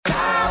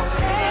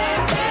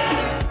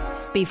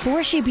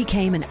Before she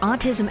became an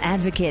autism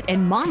advocate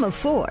and mom of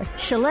 4,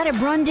 Shaletta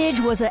Brundage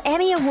was an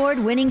Emmy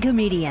Award-winning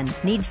comedian.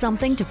 Need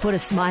something to put a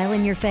smile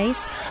in your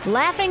face?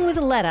 Laughing with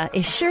Letta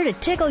is sure to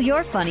tickle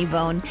your funny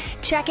bone.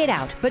 Check it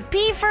out, but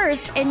pee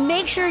first and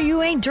make sure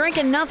you ain't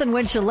drinking nothing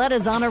when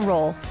Shaletta's on a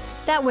roll.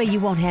 That way you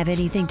won't have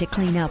anything to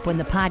clean up when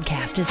the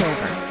podcast is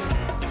over.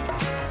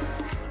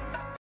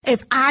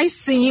 If I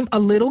seem a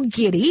little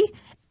giddy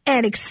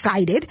and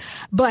excited,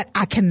 but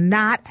I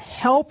cannot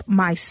help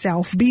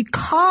myself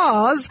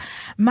because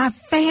my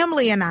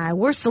family and I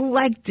were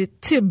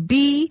selected to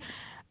be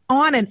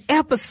on an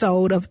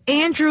episode of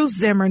Andrew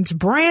Zimmern's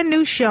brand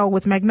new show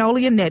with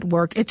Magnolia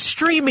Network. It's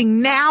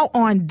streaming now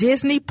on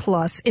Disney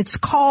Plus. It's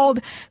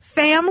called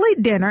Family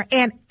Dinner,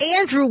 and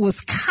Andrew was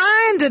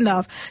kind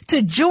enough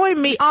to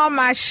join me on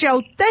my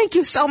show. Thank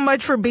you so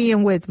much for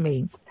being with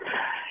me.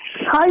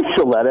 Hi,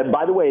 Shaletta.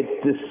 By the way,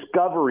 it's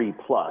Discovery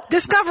Plus.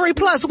 Discovery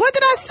Plus. What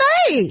did I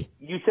say?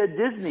 You said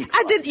Disney Plus.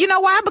 I did. You know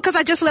why? Because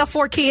I just left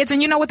 4 kids,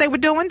 and you know what they were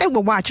doing? They were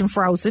watching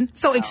Frozen.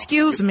 So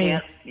excuse me.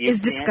 It's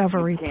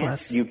Discovery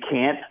Plus. You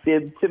can't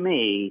fib to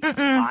me.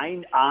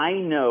 I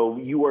know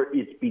you are.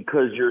 It's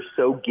because you're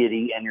so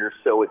giddy and you're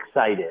so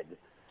excited.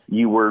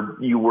 Your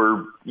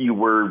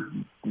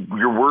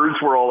words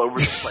were all over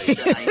the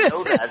place, and I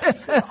know that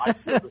because I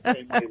feel the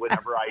same way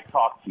whenever I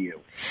talk to you.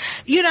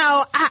 You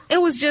know,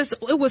 it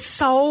was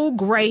so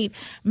great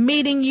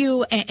meeting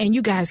you, and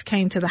you guys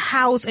came to the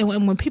house.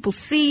 And when people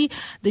see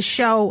the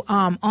show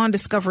on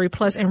Discovery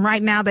Plus, and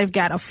right now they've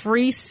got a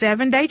free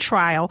 7-day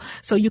trial,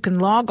 so you can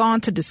log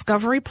on to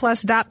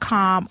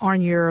discoveryplus.com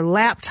on your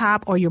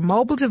laptop or your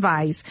mobile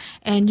device,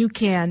 and you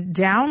can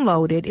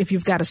download it. If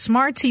you've got a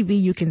smart TV,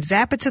 you can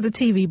zap it to the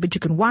TV, but you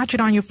can watch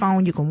it on your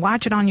phone. You can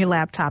watch it on your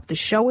laptop. The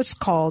show is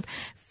called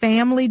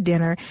Family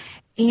Dinner.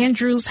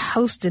 Andrew's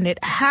hosting it.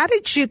 How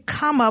did you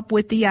come up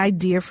with the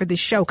idea for the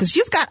show? Because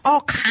you've got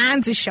all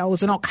kinds of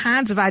shows and all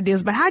kinds of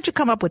ideas, but how'd you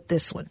come up with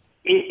this one?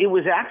 It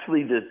was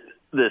actually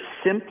the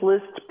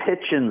simplest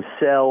pitch and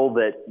sell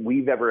that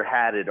we've ever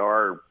had at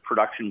our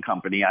production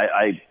company.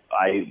 I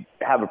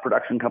have a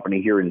production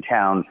company here in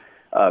town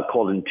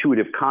called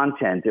Intuitive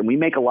Content, and we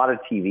make a lot of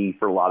TV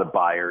for a lot of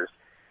buyers.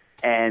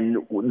 And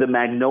the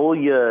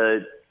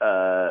Magnolia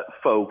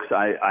folks,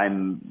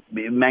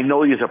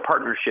 Magnolia is a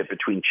partnership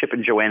between Chip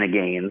and Joanna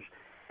Gaines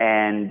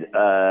and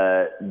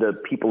the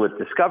people at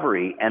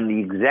Discovery, and the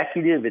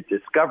executive at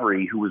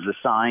Discovery who was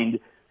assigned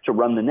to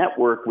run the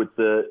network with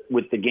the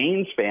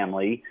Gaines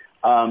family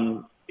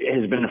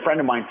has been a friend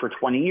of mine for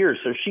 20 years.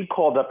 So she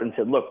called up and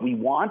said, look, we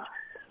want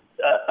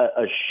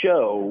a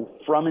show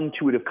from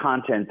Intuitive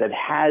Content that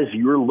has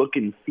your look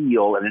and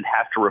feel, and it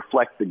has to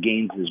reflect the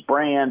Gaines'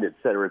 brand, et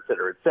cetera, et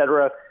cetera, et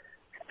cetera.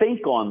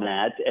 Think on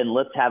that, and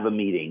let's have a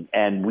meeting.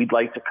 And we'd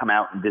like to come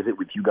out and visit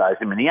with you guys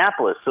in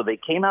Minneapolis. So they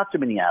came out to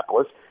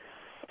Minneapolis,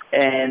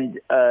 and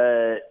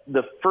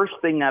the first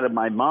thing out of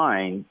my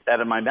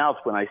mouth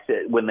when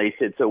they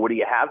said, so what do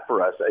you have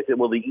for us? I said,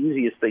 well, the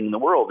easiest thing in the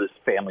world is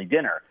Family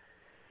Dinner.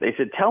 They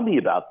said, tell me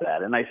about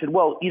that. And I said,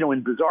 well,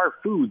 in Bizarre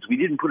Foods, we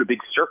didn't put a big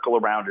circle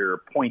around it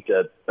or point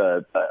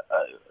a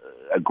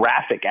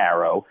graphic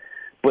arrow.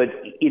 But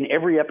in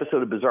every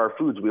episode of Bizarre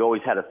Foods, we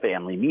always had a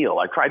family meal.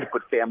 I tried to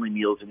put family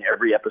meals in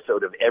every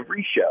episode of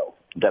every show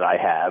that I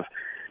have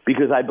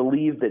because I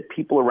believe that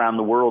people around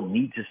the world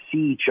need to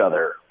see each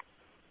other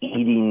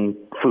eating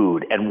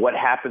food and what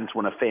happens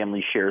when a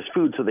family shares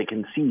food so they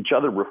can see each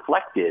other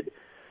reflected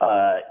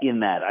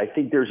in that. I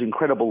think there's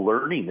incredible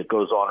learning that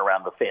goes on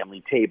around the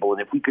family table. And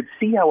if we could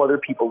see how other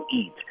people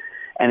eat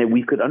and if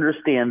we could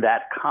understand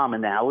that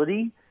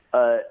commonality,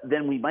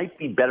 then we might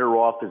be better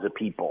off as a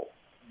people.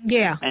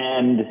 Yeah.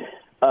 And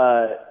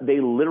they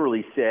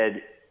literally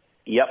said,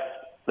 yep,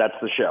 that's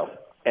the show.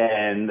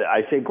 And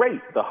I say,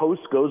 great. The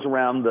host goes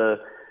around the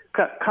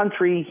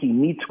country. He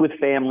meets with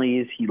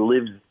families. He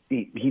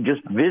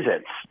just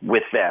visits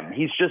with them.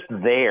 He's just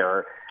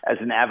there as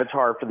an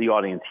avatar for the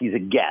audience. He's a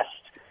guest.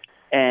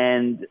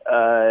 And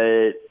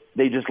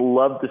they just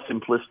loved the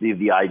simplicity of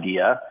the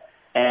idea.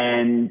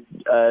 And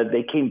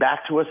they came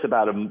back to us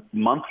about a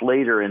month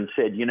later and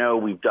said,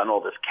 we've done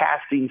all this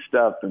casting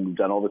stuff and we've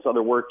done all this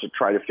other work to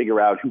try to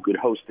figure out who could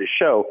host this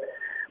show.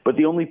 But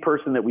the only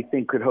person that we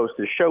think could host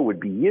this show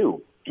would be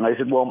you. And I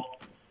said, well,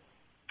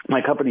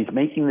 my company's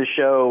making the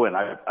show, and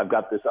I've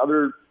got this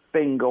other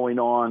thing going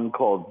on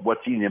called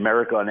What's Eating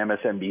America on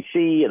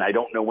MSNBC, and I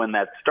don't know when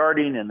that's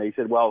starting. And they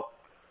said, well,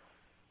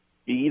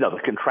 the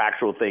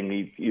contractual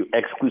thing,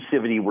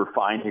 exclusivity, we're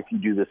fine if you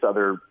do this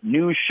other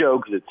news show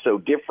because it's so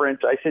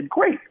different. I said,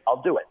 great,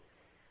 I'll do it.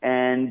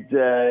 And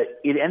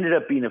it ended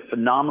up being a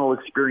phenomenal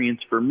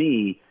experience for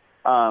me.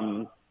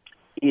 In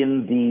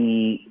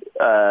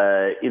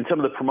some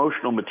of the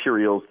promotional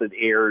materials that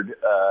aired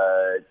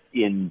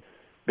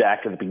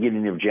back at the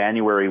beginning of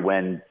January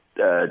when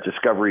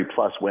Discovery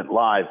Plus went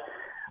live,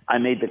 I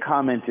made the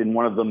comment in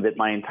one of them that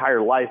my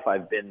entire life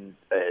I've been,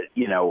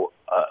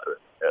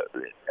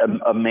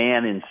 a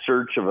man in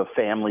search of a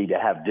family to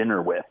have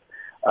dinner with.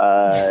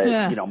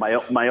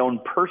 My own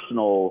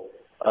personal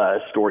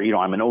story.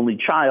 I'm an only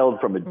child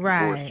from a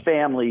divorced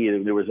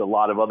family. There was a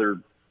lot of other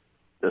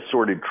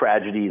assorted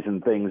tragedies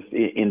and things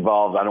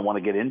involved. I don't want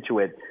to get into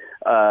it.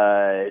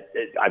 I've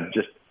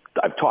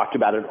talked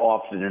about it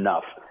often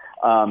enough.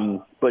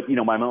 But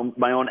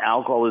my own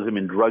alcoholism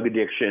and drug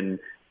addiction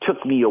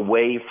took me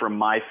away from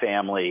my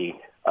family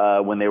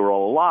when they were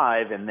all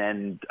alive, and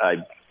then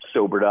I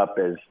sobered up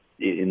as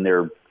in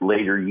their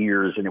later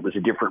years, and it was a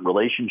different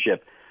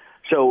relationship.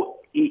 So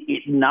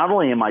not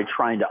only am I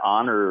trying to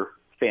honor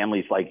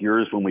families like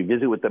yours when we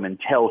visit with them and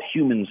tell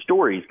human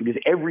stories, because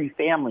every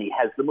family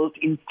has the most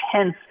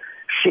intense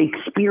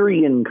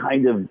Shakespearean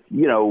kind of,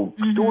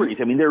 stories.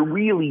 I mean, they're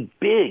really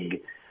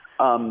big.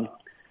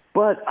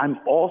 But I'm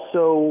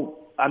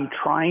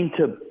trying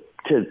to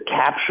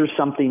capture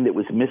something that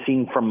was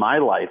missing from my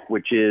life,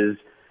 which is,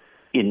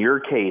 in your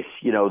case,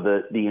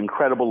 the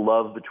incredible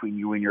love between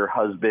you and your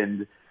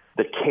husband,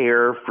 the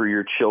care for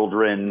your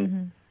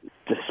children,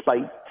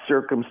 despite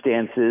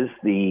circumstances,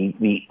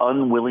 the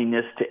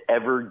unwillingness to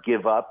ever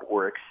give up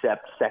or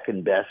accept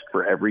second best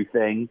for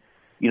everything.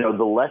 The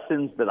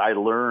lessons that I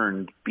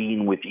learned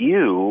being with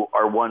you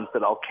are ones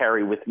that I'll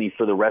carry with me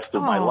for the rest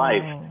of my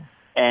life.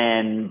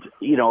 And,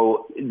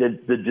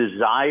 the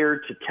desire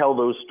to tell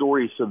those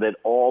stories so that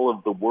all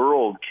of the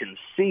world can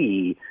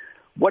see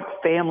what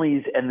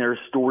families and their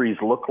stories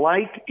look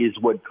like is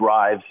what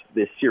drives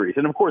this series.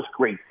 And, of course,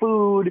 great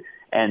food,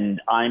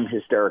 and I'm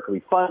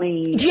hysterically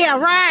funny. Yeah,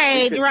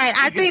 right.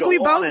 I think we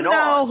both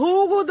know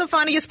who the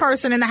funniest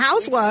person in the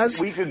house was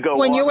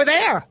when you were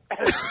there.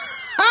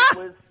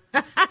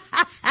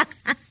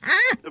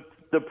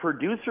 The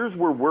producers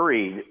were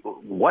worried,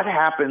 what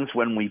happens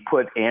when we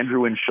put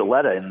Andrew and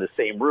Shaletta in the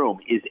same room?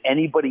 Is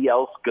anybody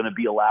else going to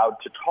be allowed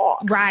to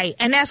talk? Right.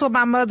 And that's what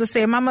my mother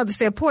said. My mother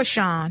said, poor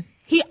Sean.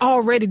 He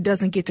already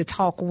doesn't get to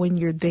talk when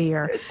you're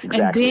there. Exactly,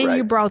 and then right.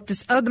 You brought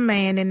this other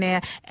man in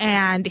there,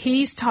 and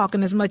he's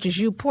talking as much as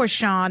you. Poor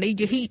Sean.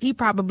 He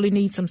probably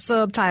needs some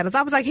subtitles.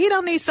 I was like, he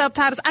don't need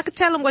subtitles. I could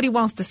tell him what he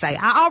wants to say.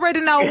 I already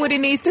know what he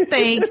needs to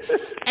think.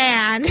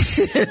 And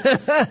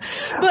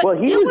but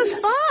it was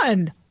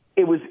fun.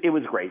 It was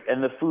great,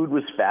 and the food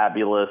was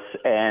fabulous,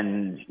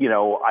 and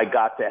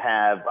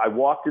I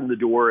walked in the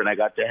door and I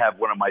got to have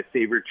one of my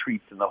favorite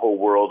treats in the whole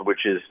world,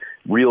 which is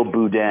real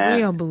boudin.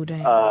 Real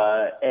boudin.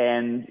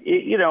 And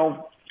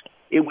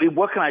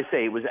what can I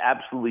say? It was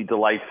absolutely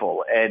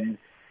delightful, and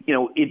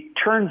it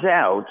turns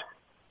out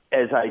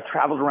as I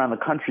traveled around the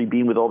country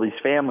being with all these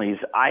families,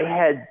 I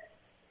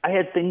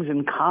had things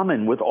in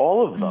common with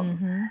all of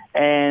them,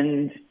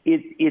 and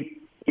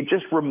it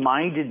just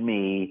reminded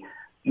me.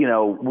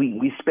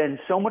 We spend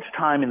so much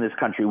time in this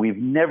country. We've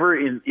never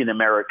in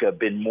America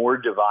been more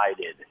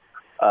divided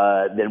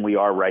than we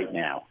are right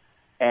now.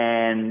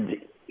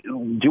 And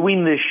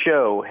doing this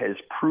show has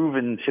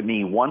proven to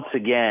me once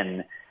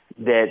again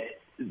that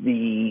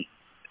we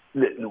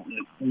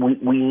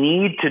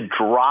need to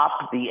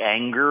drop the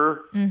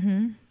anger.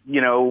 We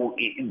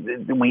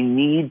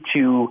need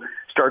to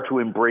start to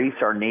embrace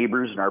our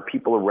neighbors and our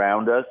people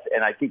around us.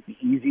 And I think the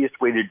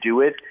easiest way to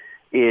do it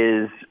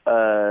is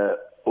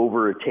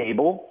over a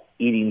table,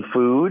 eating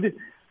food.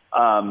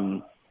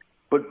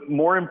 But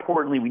more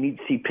importantly, we need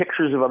to see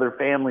pictures of other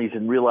families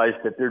and realize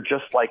that they're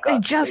just like us. They're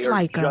just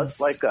like us.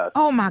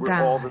 Oh, my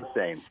God. We're all the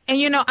same.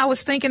 And, I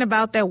was thinking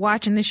about that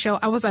watching this show.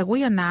 I was like,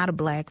 we are not a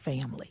black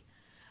family.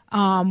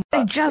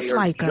 They're just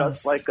like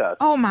us.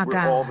 Oh, my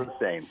God. We're all the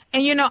same.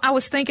 And, I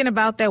was thinking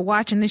about that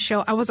watching this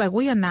show. I was like,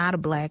 we are not a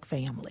black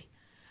family.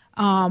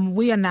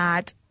 We are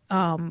not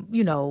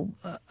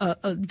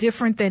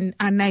different than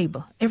our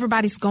neighbor.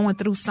 Everybody's going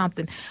through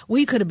something.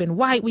 We could have been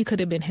white. We could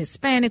have been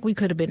Hispanic. We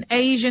could have been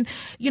Asian.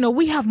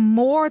 We have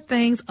more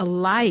things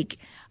alike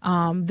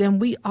than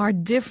we are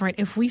different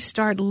if we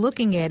start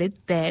looking at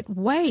it that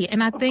way.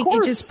 And I think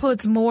it just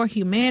puts more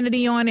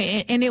humanity on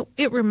it. And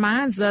it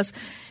reminds us,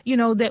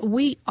 that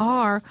we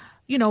are,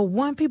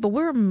 one people.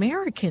 We're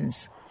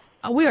Americans.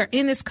 We are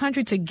in this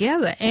country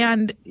together,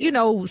 and,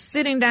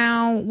 sitting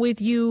down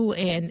with you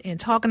and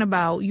talking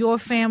about your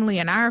family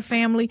and our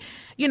family,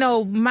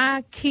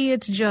 my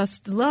kids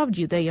just loved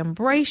you. They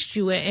embraced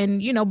you.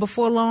 And,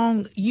 before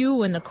long,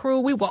 you and the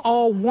crew, we were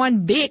all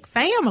one big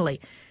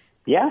family.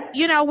 Yeah.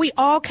 We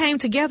all came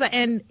together,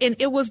 and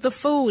it was the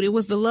food. It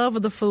was the love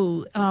of the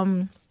food.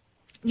 And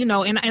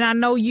I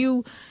know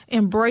you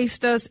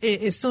embraced us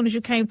as soon as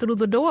you came through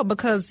the door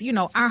because,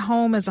 our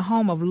home is a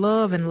home of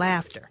love and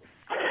laughter.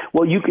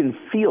 Well, you can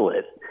feel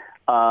it,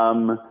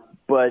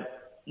 but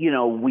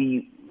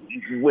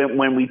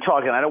when we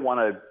talk, and I don't want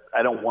to.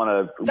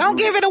 Don't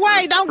give it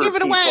away. Don't give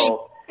it away.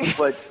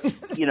 But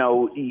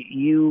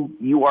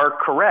you are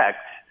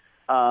correct.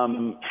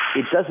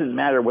 It doesn't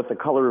matter what the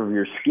color of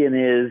your skin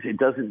is. It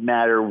doesn't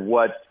matter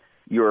what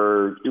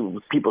your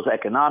people's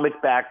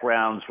economic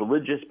backgrounds,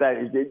 religious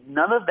backgrounds.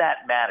 None of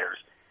that matters.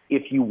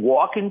 If you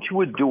walk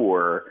into a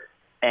door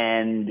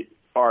and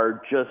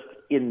are just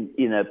in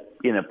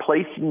a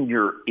place in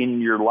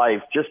your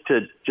life just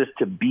to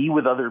be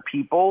with other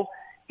people,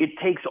 it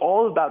takes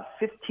all of about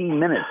 15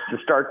 minutes to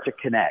start to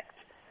connect.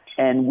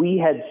 And we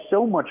had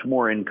so much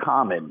more in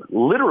common,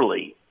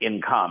 literally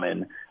in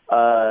common,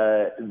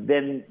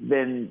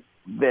 than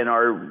than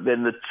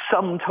the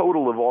sum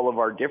total of all of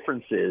our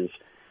differences.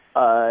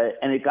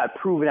 And it got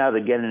proven out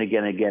again and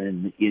again and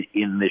again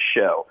in this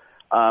show.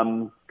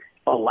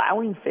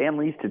 Allowing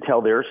families to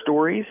tell their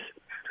stories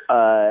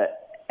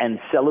and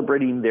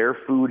celebrating their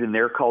food and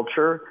their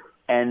culture.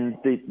 And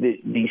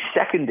the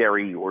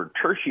secondary or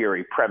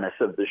tertiary premise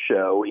of the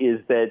show is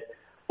that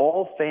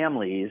all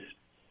families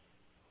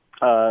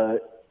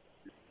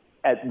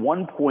at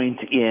one point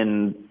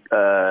in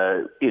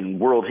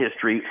world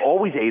history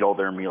always ate all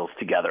their meals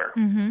together.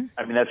 Mm-hmm.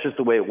 I mean, that's just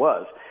the way it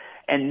was.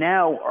 And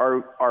now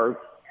our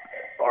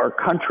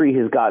country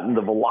has gotten,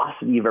 the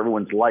velocity of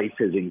everyone's life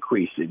has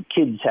increased. And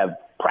kids have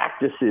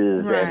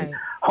practices and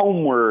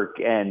homework,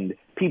 and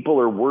people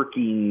are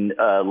working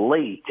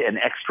late and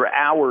extra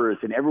hours,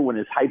 and everyone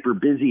is hyper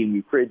busy, and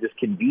you create this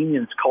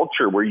convenience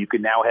culture where you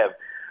can now have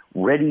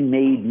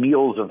ready-made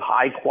meals of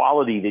high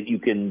quality that you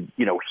can,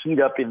 heat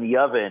up in the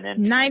oven.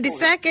 And 90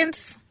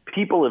 seconds.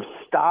 People have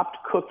stopped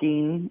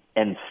cooking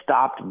and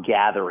stopped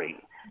gathering.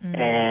 Mm.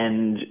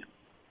 And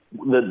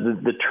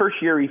the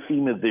tertiary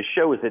theme of this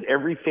show is that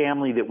every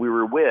family that we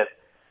were with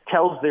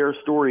tells their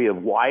story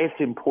of why it's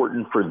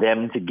important for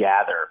them to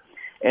gather.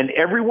 And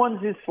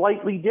everyone's is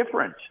slightly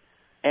different.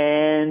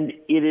 And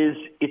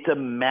it's a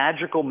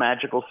magical,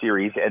 magical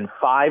series. And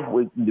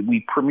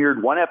we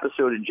premiered one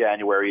episode in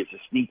January as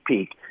a sneak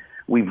peek.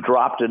 We've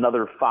dropped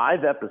another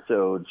 5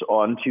 episodes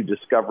onto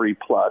Discovery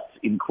Plus,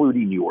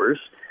 including yours.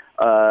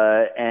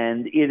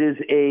 And it is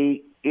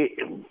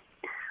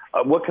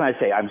what can I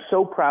say? I'm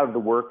so proud of the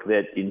work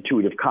that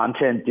Intuitive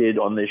Content did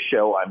on this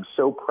show. I'm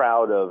so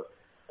proud of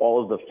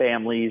all of the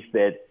families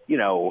that,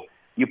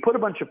 you put a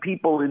bunch of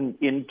people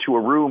into a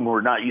room who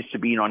are not used to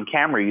being on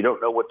camera. You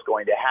don't know what's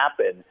going to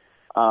happen.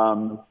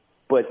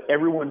 But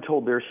everyone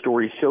told their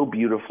story so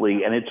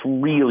beautifully, and it's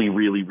really,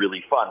 really,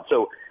 really fun.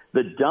 So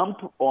the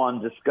dump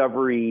on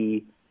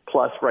Discovery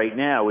Plus right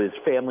now is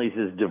families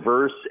as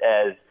diverse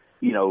as,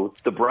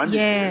 the Brundage.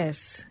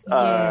 Yes.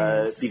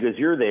 Because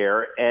you're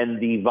there, and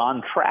the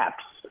Von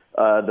Trapps,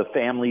 the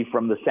family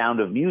from The Sound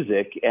of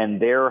Music,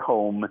 and their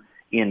home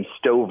in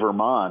Stowe,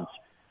 Vermont.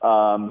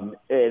 And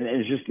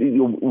it's just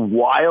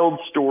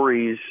wild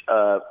stories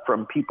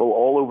from people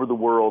all over the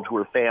world who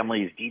are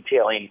families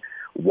detailing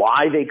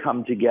why they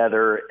come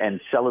together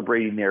and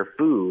celebrating their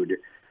food.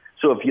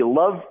 So if you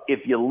love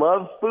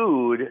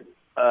food,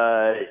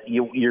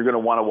 you're going to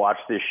want to watch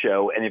this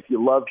show. And if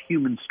you love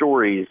human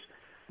stories,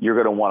 you're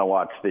going to want to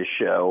watch this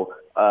show.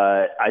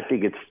 I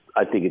think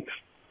it's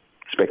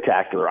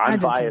spectacular. I'm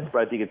biased,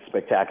 but I think it's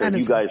spectacular.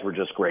 You guys were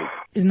just great.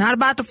 It's not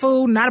about the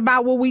food, not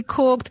about what we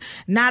cooked,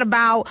 not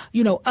about,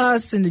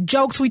 us and the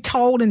jokes we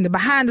told and the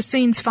behind the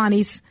scenes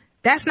funnies.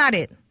 That's not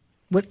it.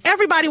 What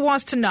everybody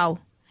wants to know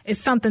is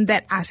something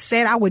that I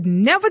said I would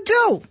never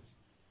do.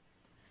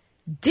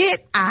 Did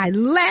I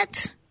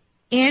let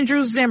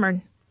Andrew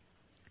Zimmern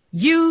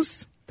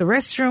use the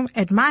restroom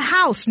at my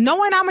house,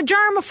 knowing I'm a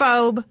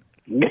germaphobe,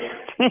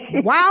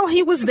 while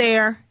he was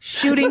there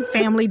shooting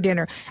family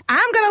dinner?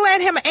 I'm going to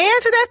let him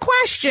answer that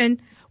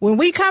question when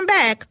we come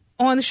back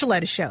on the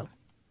Sheletta Show.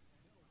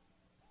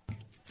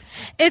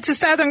 It's a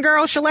Southern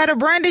girl, Sheletta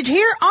Brundage,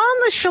 here on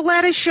the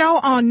Sheletta Show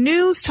on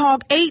News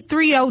Talk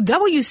 830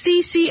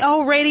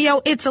 WCCO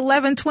Radio. It's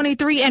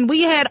 11:23, and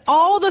we had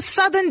all the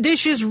Southern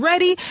dishes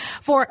ready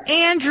for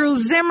Andrew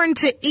Zimmern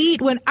to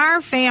eat when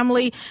our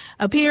family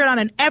appeared on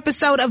an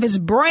episode of his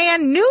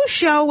brand new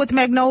show with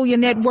Magnolia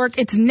Network.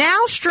 It's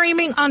now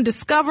streaming on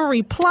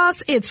Discovery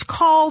Plus. It's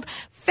called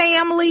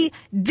Family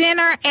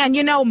Dinner, and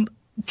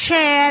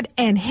Chad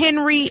and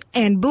Henry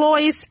and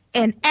Blois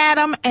and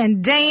Adam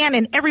and Dan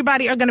and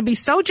everybody are going to be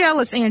so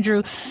jealous,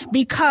 Andrew,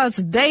 because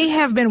they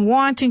have been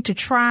wanting to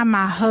try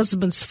my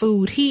husband's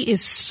food. He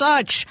is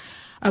such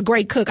a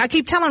great cook. I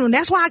keep telling him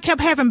that's why I kept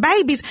having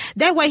babies.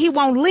 That way he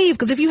won't leave.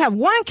 Because if you have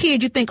one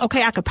kid, you think,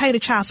 okay, I could pay the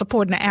child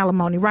support and the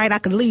alimony, right? I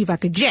could leave. I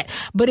could jet.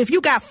 But if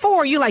you got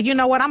 4, you're like, you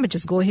know what? I'm going to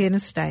just go ahead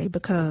and stay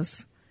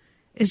because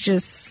it's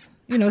just,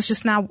 it's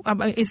just not,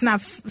 it's not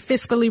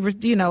fiscally,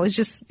 it's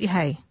just,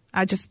 hey.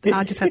 I'll just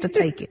have to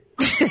take it.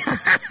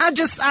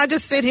 I'll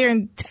just sit here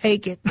and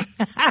take it.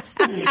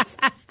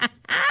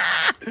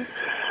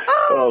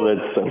 Oh,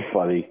 that's so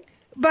funny.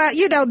 But,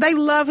 they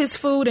love his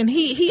food, and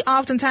he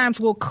oftentimes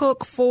will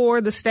cook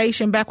for the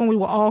station back when we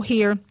were all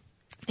here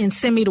and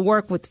send me to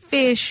work with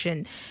fish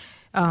and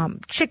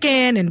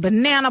chicken and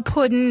banana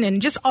pudding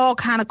and just all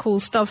kind of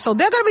cool stuff. So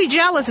they're going to be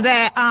jealous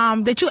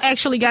that you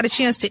actually got a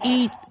chance to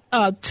eat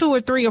 2 or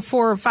 3 or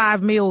 4 or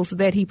 5 meals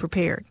that he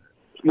prepared.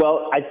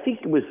 Well, I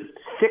think it was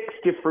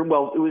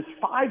it was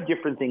 5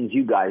 different things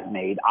you guys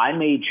made. I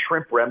made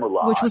shrimp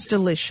remoulade, which was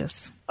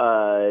delicious.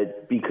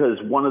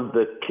 Because one of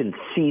the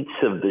conceits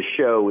of the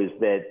show is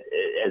that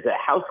as a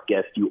house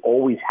guest, you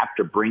always have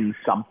to bring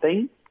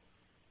something.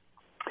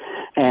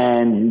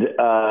 And,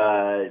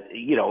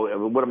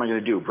 what am I going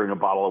to do? Bring a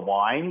bottle of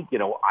wine?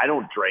 I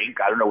don't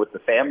drink. I don't know what the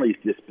family's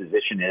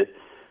disposition is.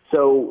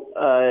 So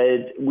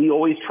we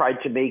always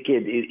tried to make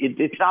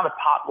it's not a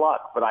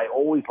potluck, but I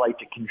always like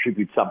to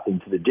contribute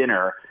something to the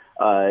dinner.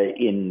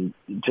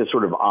 to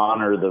sort of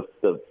honor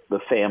the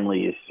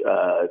family's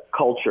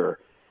culture.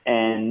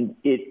 And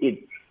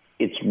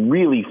it's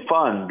really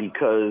fun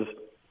because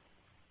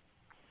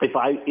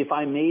if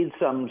I made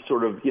some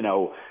sort of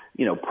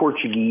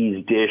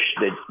Portuguese dish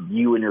that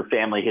you and your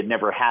family had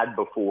never had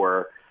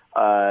before,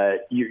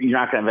 you're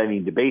not going to have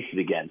anything to base it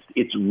against.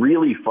 It's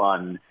really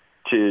fun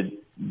to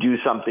do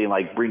something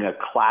like bring a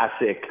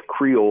classic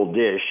Creole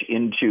dish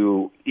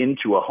into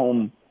a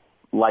home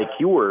like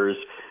yours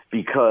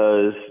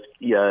because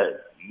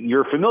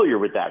you're familiar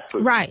with that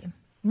food. Right.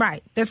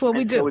 That's what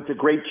we do. So it's a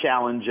great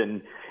challenge,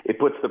 and it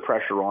puts the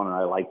pressure on, and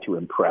I like to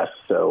impress.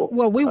 So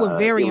we were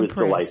very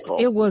impressed. Delightful.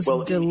 It was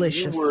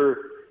delicious.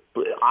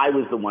 I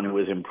was the one who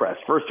was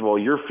impressed. First of all,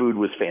 your food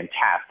was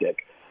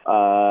fantastic.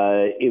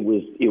 It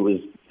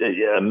was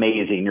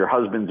amazing. Your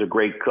husband's a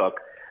great cook.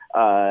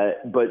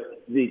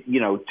 But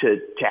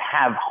to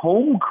have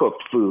home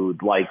cooked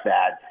food like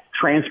that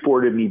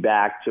transported me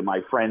back to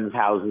my friends'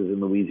 houses in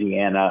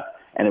Louisiana,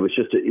 and it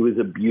was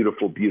a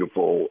beautiful,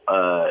 beautiful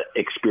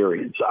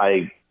experience.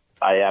 I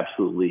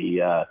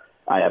absolutely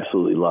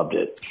loved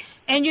it.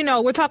 And,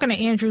 we're talking to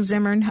Andrew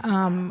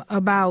Zimmern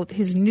about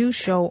his new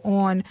show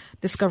on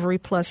Discovery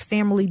Plus,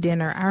 Family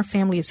Dinner. Our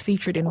family is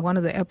featured in one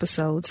of the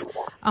episodes.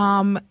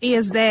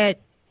 Is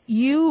that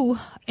you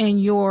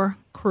and your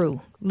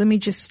crew, let me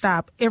just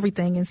stop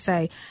everything and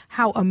say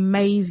how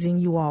amazing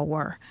you all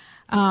were.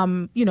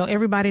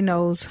 Everybody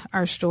knows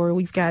our story.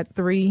 We've got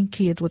 3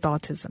 kids with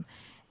autism.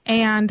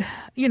 And,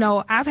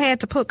 I've had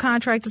to put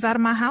contractors out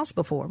of my house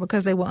before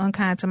because they were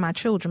unkind to my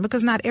children,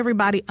 because not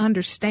everybody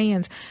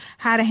understands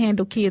how to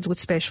handle kids with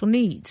special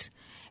needs.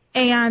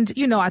 And,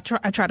 I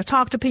try to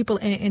talk to people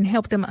and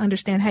help them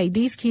understand, hey,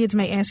 these kids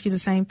may ask you the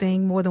same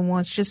thing more than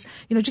once. Just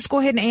go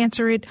ahead and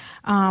answer it.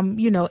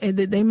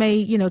 They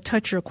may,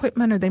 touch your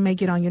equipment, or they may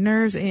get on your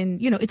nerves,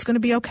 and, it's going to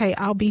be okay.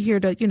 I'll be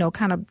here to,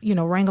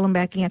 wrangle them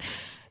back in.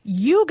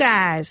 You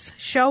guys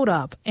showed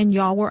up, and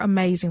y'all were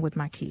amazing with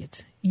my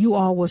kids. You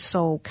all were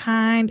so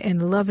kind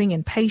and loving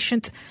and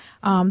patient.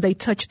 They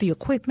touched the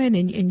equipment,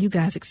 and you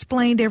guys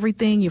explained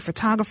everything. Your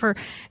photographer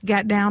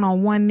got down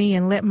on one knee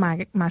and let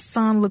my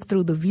son look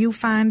through the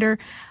viewfinder.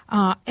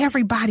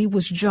 Everybody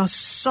was just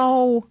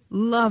so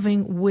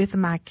loving with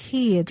my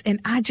kids,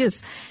 and I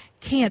just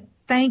can't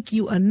thank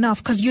you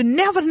enough, because you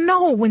never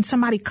know when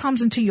somebody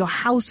comes into your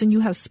house and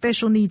you have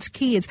special needs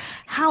kids,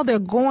 how they're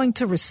going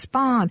to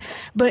respond.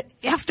 But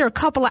after a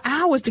couple of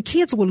hours, the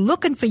kids were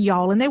looking for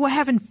y'all, and they were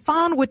having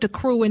fun with the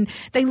crew, and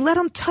they let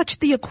them touch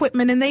the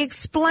equipment, and they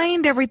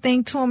explained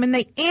everything to them, and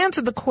they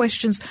answered the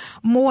questions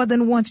more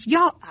than once.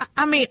 Y'all,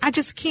 I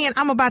just can't.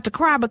 I'm about to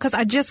cry because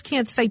I just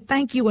can't say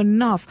thank you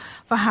enough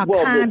for how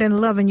kind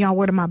and loving y'all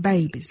were to my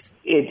babies.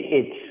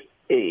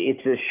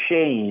 It's a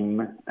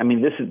shame. I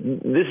mean, this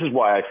is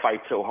why I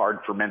fight so hard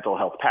for mental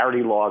health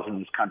parity laws in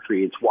this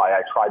country. It's why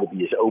I try to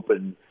be as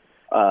open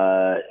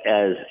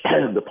as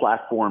the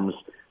platforms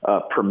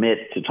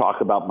permit to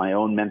talk about my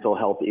own mental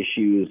health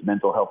issues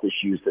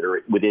that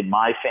are within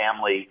my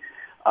family.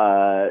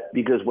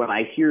 Because when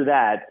I hear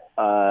that,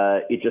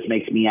 it just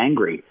makes me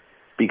angry,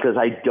 because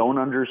I don't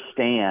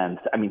understand.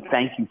 I mean,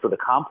 thank you for the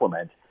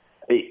compliment.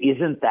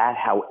 Isn't that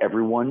how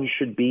everyone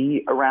should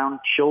be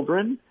around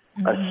children?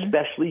 Mm-hmm.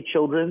 Especially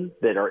children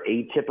that are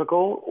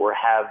atypical or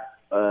have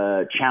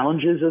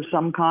challenges of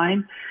some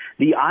kind.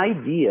 The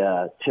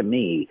idea to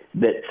me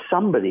that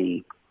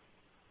somebody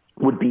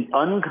would be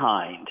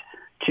unkind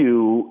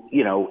to,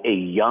 a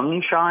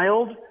young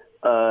child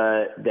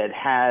that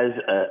has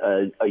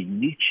a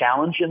unique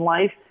challenge in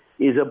life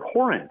is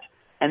abhorrent.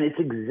 And it's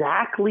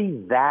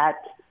exactly that.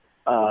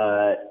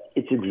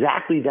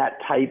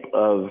 Type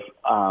of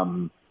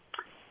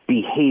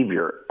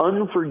behavior,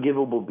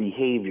 unforgivable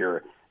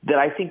behavior, that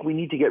I think we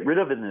need to get rid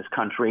of in this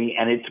country.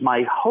 And it's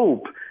my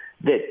hope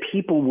that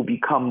people will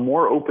become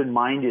more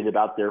open-minded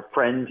about their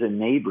friends and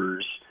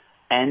neighbors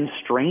and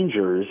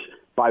strangers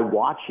by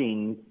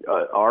watching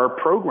our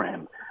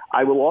program.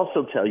 I will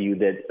also tell you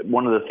that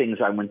one of the things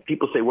when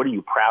people say, what are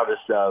you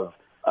proudest of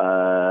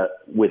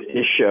with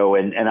this show?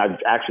 And I've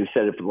actually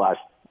said it for the last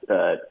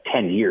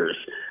 10 years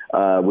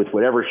with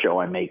whatever show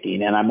I'm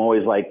making. And I'm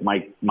always like,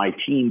 my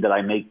team that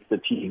I make the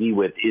TV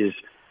with is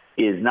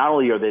not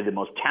only are they the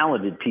most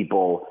talented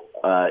people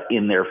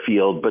in their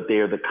field, but they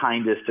are the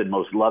kindest and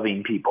most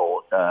loving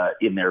people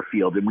in their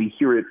field. And we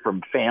hear it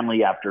from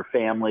family after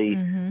family,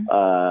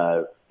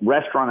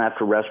 restaurant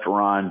after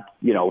restaurant,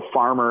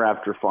 farmer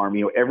after farm.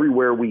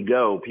 Everywhere we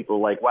go, people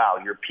are like, wow,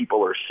 your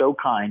people are so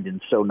kind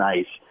and so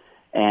nice.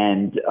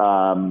 And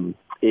to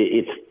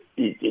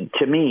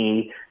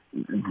me,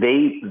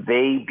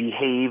 they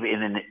behave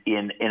in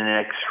an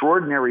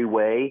extraordinary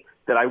way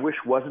that I wish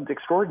wasn't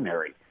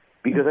extraordinary.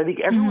 Because I think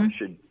everyone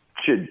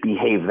should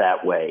behave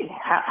that way.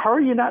 How are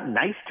you not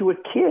nice to a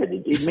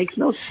kid? It makes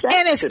no sense.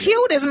 And as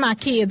cute as my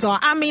kids are,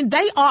 I mean,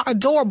 they are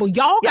adorable.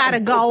 Y'all got to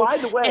go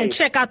and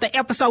check out the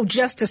episode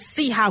just to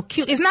see how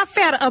cute. It's not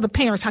fair to other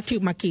parents how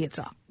cute my kids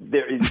are.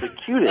 They're the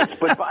cutest.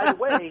 But by the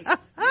way,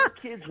 your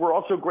kids were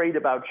also great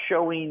about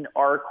showing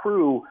our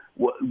crew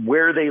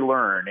where they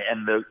learn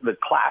and the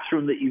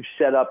classroom that you've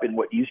set up in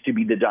what used to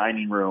be the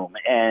dining room.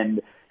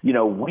 And, you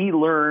know, we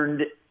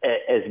learned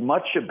as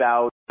much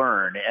about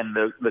and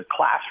the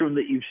classroom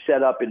that you've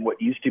set up in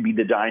what used to be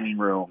the dining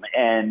room.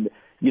 And,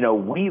 you know,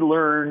 we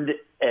learned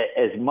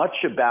as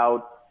much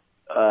about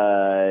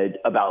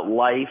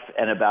life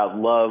and about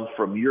love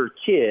from your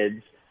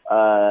kids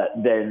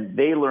than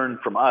they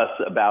learned from us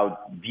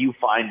about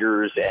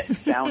viewfinders and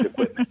sound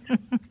equipment.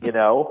 You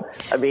know,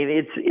 I mean,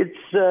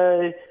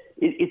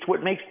 it's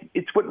what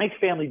makes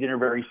family dinner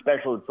very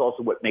special. It's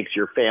also what makes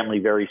your family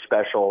very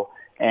special.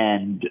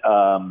 And,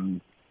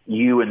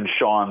 you and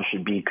Sean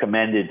should be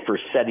commended for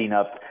setting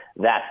up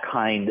that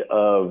kind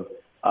of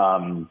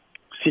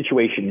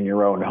situation in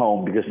your own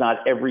home, because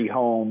not every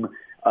home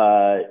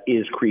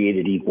is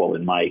created equal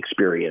in my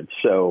experience.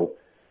 So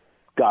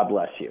God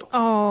bless you.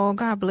 Oh,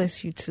 God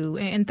bless you too.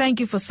 And thank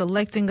you for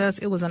selecting us.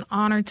 It was an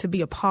honor to be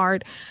a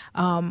part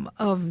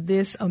of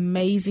this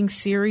amazing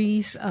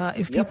series.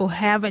 If people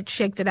haven't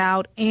checked it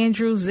out,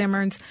 Andrew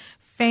Zimmern's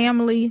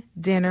Family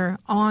Dinner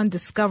on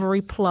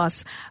Discovery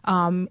Plus.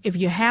 If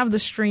you have the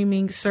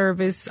streaming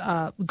service,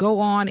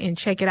 go on and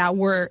check it out.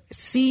 We're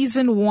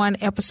season 1,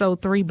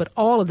 episode 3, but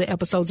all of the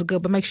episodes are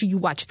good, but make sure you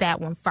watch that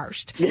one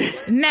first.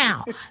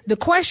 Now, the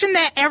question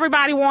that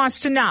everybody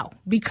wants to know,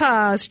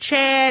 because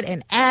Chad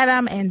and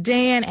Adam and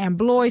Dan and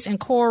Blois and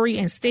Corey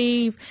and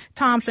Steve,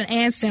 Thompson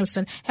and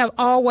Simpson have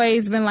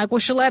always been like, well,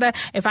 Shaletta,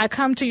 if I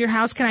come to your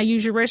house, can I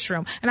use your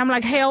restroom? And I'm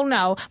like, hell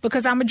no,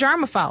 because I'm a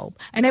germaphobe.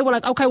 And they were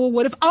like, okay, well,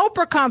 what if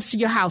Oprah comes to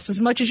your house? As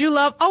much as you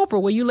love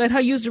Oprah, will you let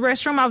her use the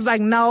restroom? I was like,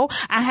 no,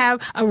 I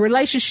have a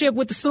relationship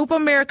with the Super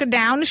America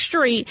down the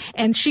street,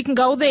 and she can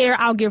go there.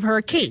 I'll give her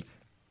a key.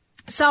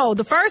 So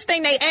the first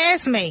thing they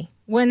asked me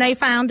when they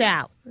found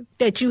out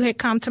that you had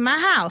come to my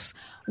house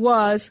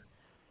was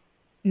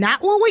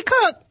not what we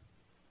cook,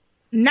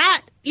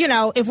 not, you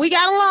know, if we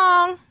got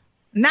along,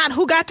 not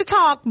who got to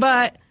talk,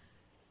 but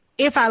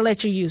if I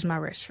let you use my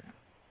restroom.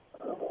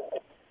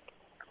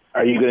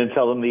 Are you going to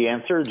tell them the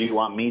answer, or do you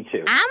want me to?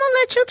 I'm going to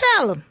let you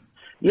tell them.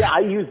 Yeah, I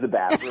use the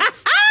bathroom.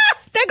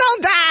 They're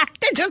going to die.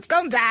 They're just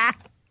going to die.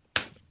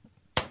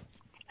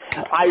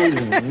 I was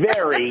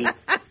very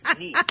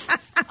neat.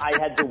 I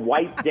had to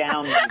wipe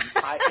down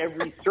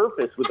every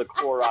surface with a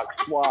Clorox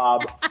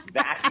swab,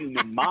 vacuum,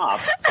 and mop.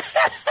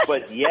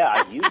 But, yeah,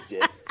 I used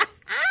it.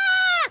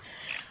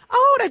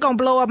 Oh, they're going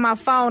to blow up my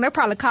phone. They're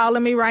probably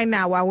calling me right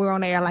now while we're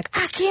on the air like,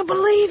 I can't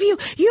believe you.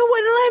 You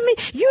wouldn't let me.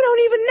 You don't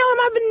even know him.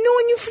 I've been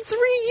knowing you for 3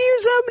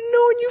 years. I've been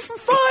knowing you for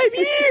 5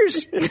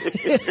 years.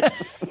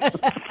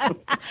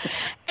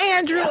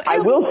 Andrew. I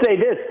will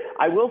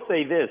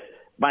say this.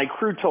 My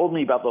crew told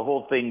me about the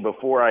whole thing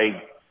before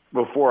I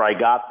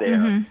got there.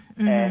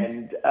 Mm-hmm,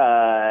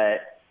 mm-hmm.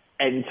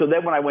 And so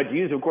then when I went to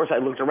use it, of course, I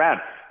looked around.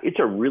 It's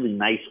a really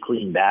nice,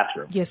 clean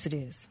bathroom. Yes, it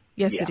is.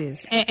 Yes, yeah. It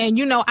is. And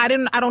you know, I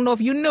don't know if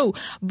you knew,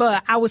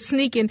 but I was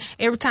sneaking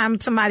every time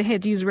somebody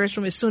had to use the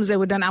restroom. As soon as they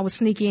were done, I was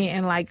sneaking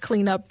and like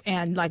clean up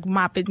and like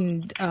mop it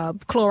and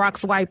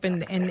Clorox wipe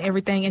and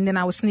everything. And then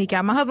I would sneak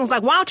out. My husband was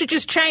like, why don't you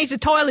just change the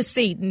toilet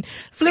seat and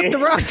flip the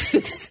rug,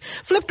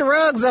 flip the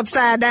rugs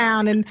upside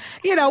down? And,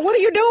 you know, what are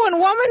you doing,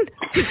 woman?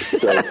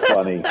 So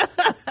funny.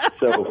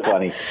 So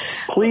funny.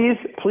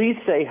 Please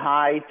say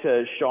hi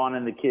to Sean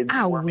and the kids.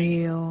 I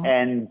will.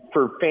 And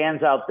for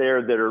fans out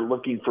there that are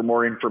looking for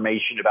more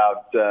information about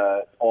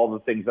all the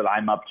things that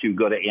I'm up to,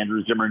 go to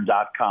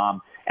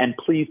andrewzimmern.com and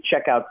please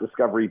check out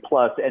Discovery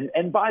Plus.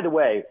 And by the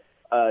way,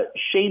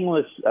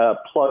 shameless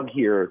plug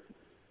here,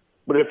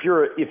 but if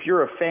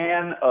you're a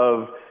fan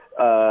of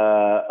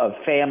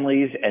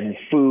families and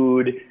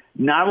food,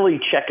 not only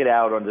check it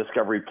out on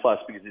Discovery Plus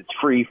because it's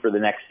free for the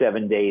next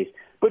 7 days,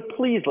 but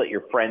please let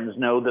your friends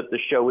know that the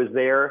show is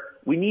there.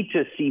 We need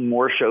to see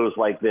more shows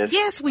like this.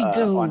 Yes, we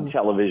do. On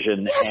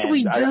television. Yes, and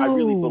we do. I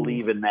really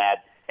believe in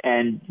that.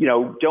 And, you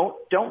know,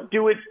 don't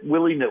do it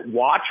willing to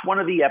watch one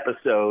of the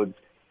episodes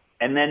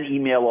and then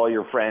email all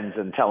your friends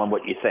and tell them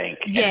what you think.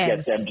 Yes.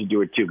 And get them to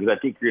do it, too, because I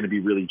think you're going to be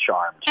really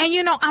charmed. And,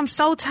 you know, I'm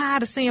so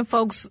tired of seeing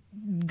folks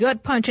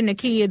gut punching the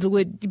kids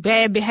with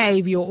bad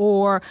behavior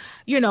or,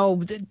 you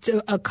know,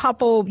 a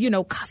couple, you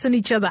know, cussing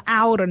each other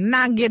out or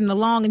not getting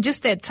along, and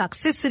just that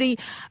toxicity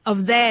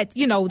of that,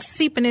 you know,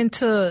 seeping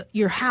into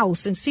your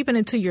house and seeping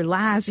into your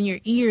lives and your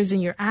ears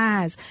and your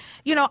eyes.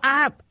 You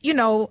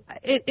know,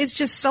 it's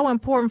just so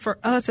important for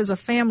us as a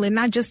family,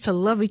 not just to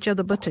love each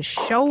other, but to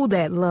show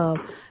that love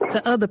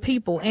to other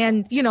people.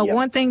 And, you know,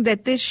 One thing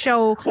that this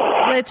show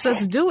lets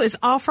us do is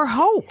offer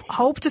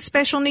hope to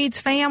special needs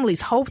families,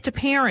 hope to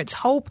parents,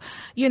 hope,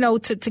 you know,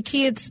 to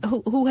kids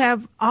who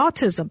have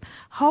autism,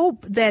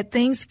 hope that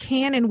things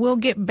can and will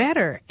get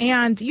better.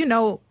 And, you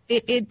know,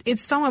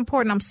 it's so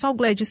important. I'm so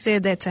glad you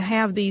said that, to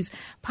have these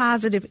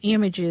positive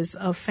images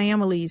of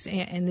families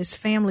and this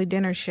family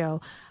dinner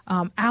show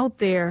out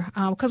there,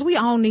 because we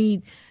all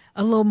need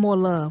a little more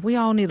love. We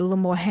all need a little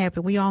more happy.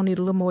 We all need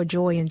a little more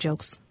joy and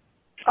jokes.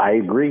 I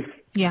agree.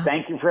 Yeah.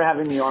 Thank you for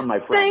having me on, my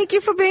friend. Thank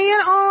you for being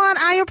on.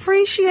 I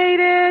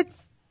appreciate it.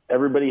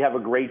 Everybody have a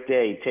great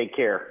day. Take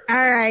care.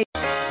 All right.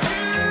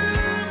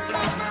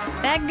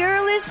 That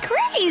girl is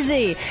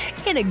crazy,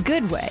 in a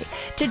good way.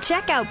 To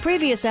check out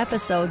previous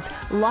episodes,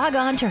 log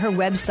on to her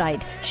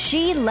website,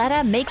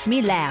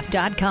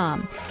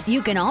 SheLettaMakesMeLaugh.com.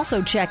 You can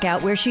also check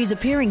out where she's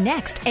appearing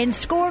next and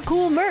score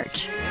cool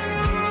merch.